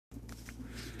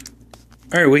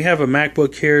Alright, we have a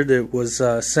MacBook here that was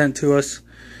sent to us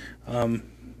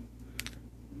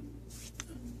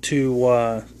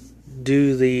to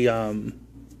do the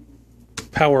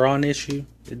power on issue.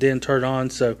 It didn't turn on,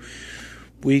 so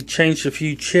we changed a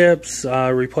few chips,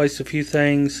 replaced a few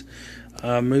things,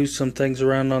 moved some things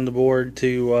around on the board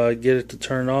to get it to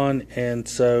turn on. And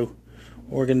so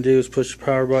what we're going to do is push the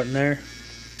power button there,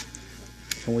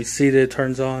 and we see that it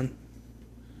turns on.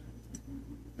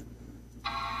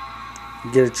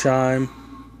 Get a chime.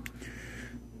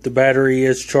 The battery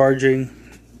is charging.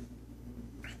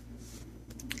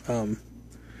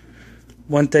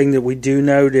 One thing that we do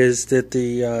note is that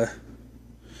the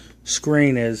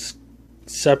screen is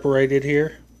separated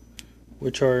here,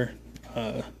 which are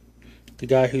the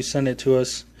guy who sent it to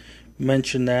us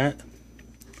mentioned that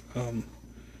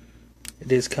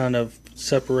it is kind of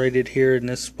separated here in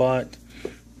this spot,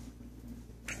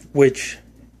 which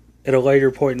at a later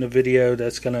point in the video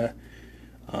that's gonna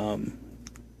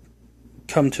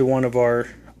come to one of our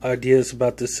ideas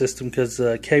about this system, because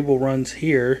the cable runs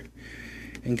here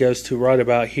and goes to right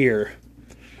about here,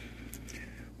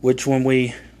 which when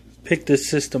we pick this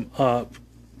system up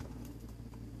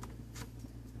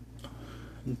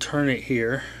and turn it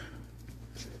here,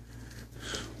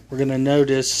 we're going to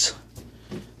notice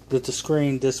that the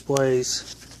screen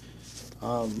displays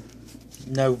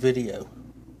no video.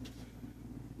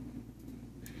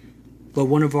 But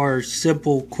one of our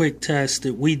simple quick tests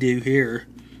that we do here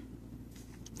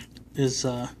is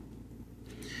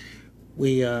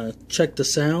we check the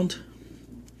sound,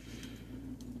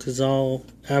 because all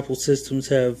Apple systems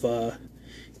have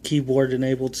keyboard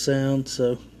enabled sound.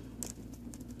 So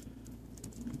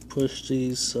push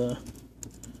these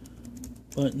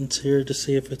buttons here to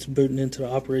see if it's booting into the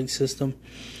operating system.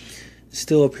 It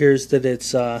still appears that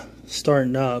it's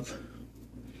starting up.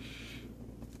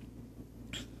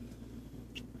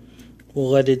 We'll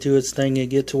let it do its thing and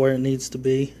get to where it needs to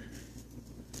be,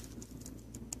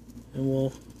 and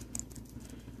we'll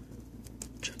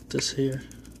check this here.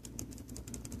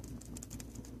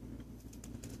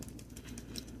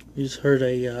 You just heard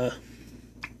the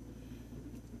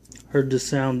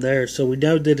sound there, so we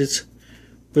know that it's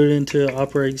booted into the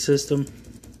operating system,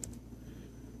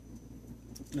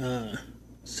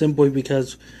 simply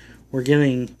because we're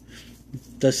getting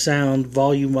the sound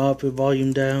volume up and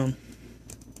volume down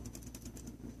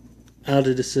out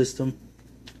of the system.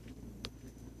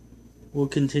 We'll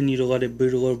continue to let it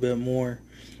boot a little bit more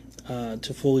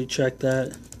to fully check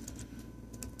that.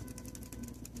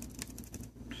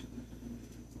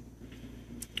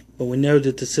 But we know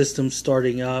that the system's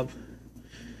starting up.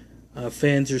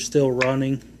 Fans are still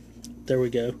running. There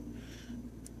we go.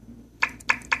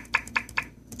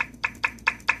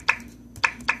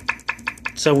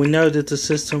 So we know that the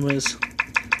system is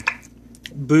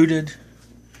booted.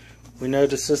 We know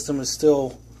the system is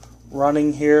still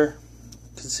running here. You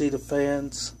can see the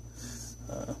fans.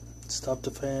 Stop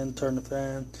the fan, turn the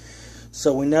fan.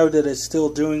 So we know that it's still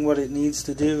doing what it needs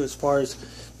to do as far as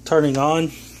turning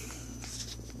on.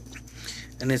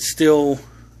 And it's still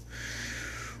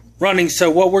running. So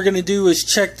what we're going to do is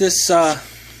check this part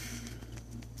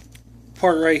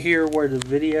right here where the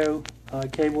video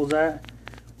cable's at.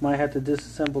 Might have to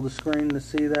disassemble the screen to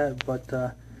see that, but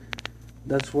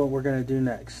that's what we're going to do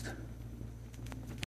next.